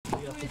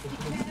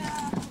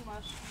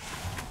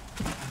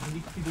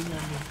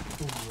likwidujemy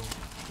pudło.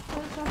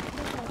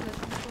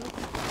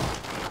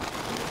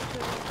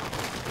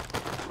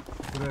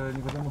 Które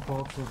nie wiadomo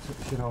po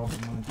co się robi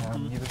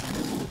momentami, nie wiadomo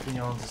czy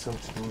pieniądze są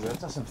czy duże,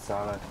 czasem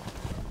wcale.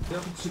 Ja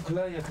tu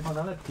przykleję chyba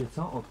nalepkę,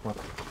 co? Odpad.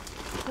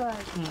 Tak.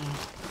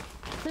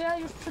 To ja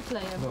już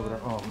przykleję, Dobra,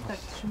 bo i tak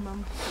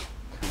trzymam.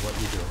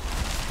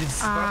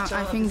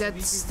 I think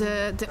that's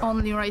the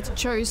only right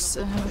choice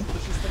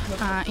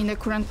in the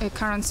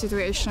current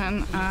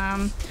situation.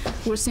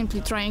 We're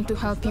simply trying to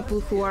help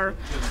people who are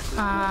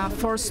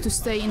forced to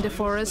stay in the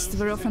forest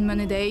very often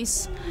many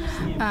days.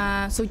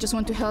 So we just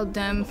want to help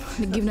them,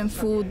 give them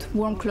food,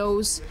 warm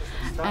clothes,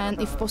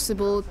 and if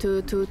possible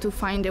to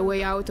find a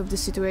way out of the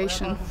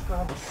situation.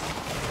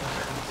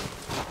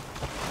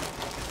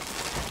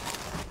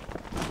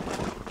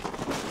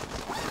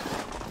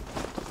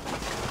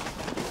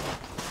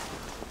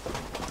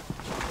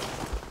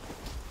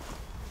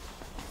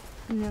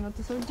 Nie, no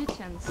to są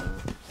dziecięce.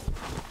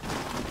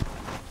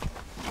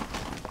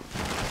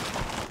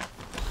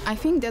 I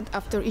think that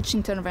after each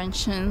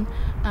intervention,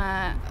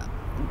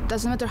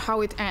 doesn't matter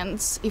how it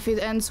ends, if it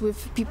ends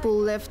with people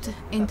left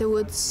in the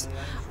woods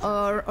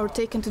or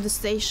taken to the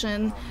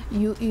station,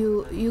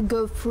 you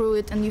go through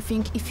it and you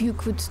think if you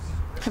could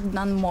have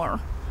done more.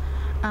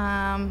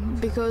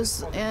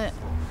 Because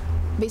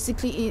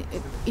basically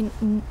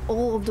in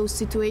all of those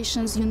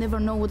situations you never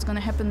know what's going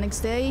to happen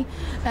next day,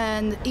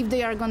 and if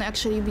they are going to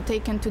actually be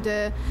taken to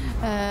the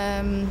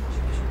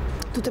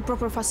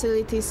proper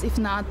facilities. If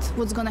not,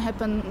 what's going to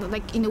happen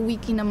like in a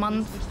week, in a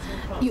month.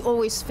 You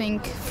always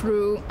think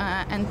through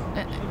and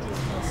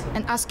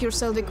ask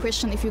yourself the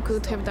question if you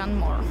could have done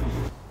more.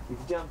 I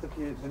widziałem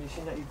takie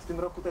doniesienia i w tym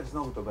roku też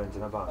znowu to będzie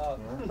na bank,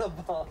 nie? Na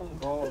bank.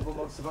 Bo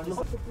chyba nie...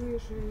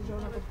 Oczekujesz, że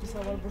ona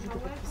podpisała, albo że ty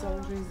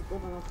podpisałeś, że jest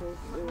zgoda na to,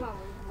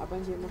 a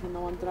będzie może na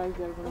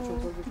OneDrive albo na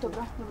czymkolwiek.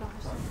 Dobra.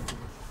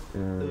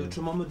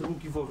 Czy mamy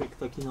drugi worek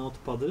taki na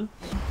odpady?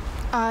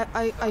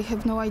 I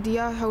have no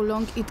idea how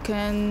long it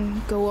can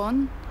go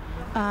on.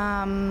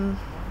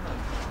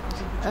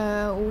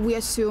 We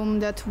assume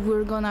that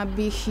we're gonna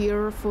be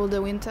here for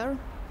the winter.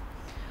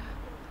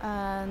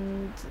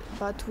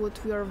 But what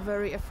we are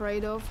very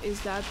afraid of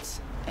is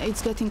that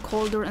it's getting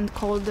colder and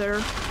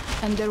colder,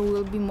 and there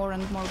will be more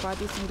and more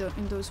bodies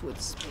in those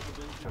woods.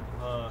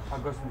 A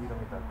gość mówi do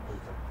mnie tak,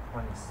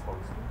 pani z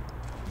Polski.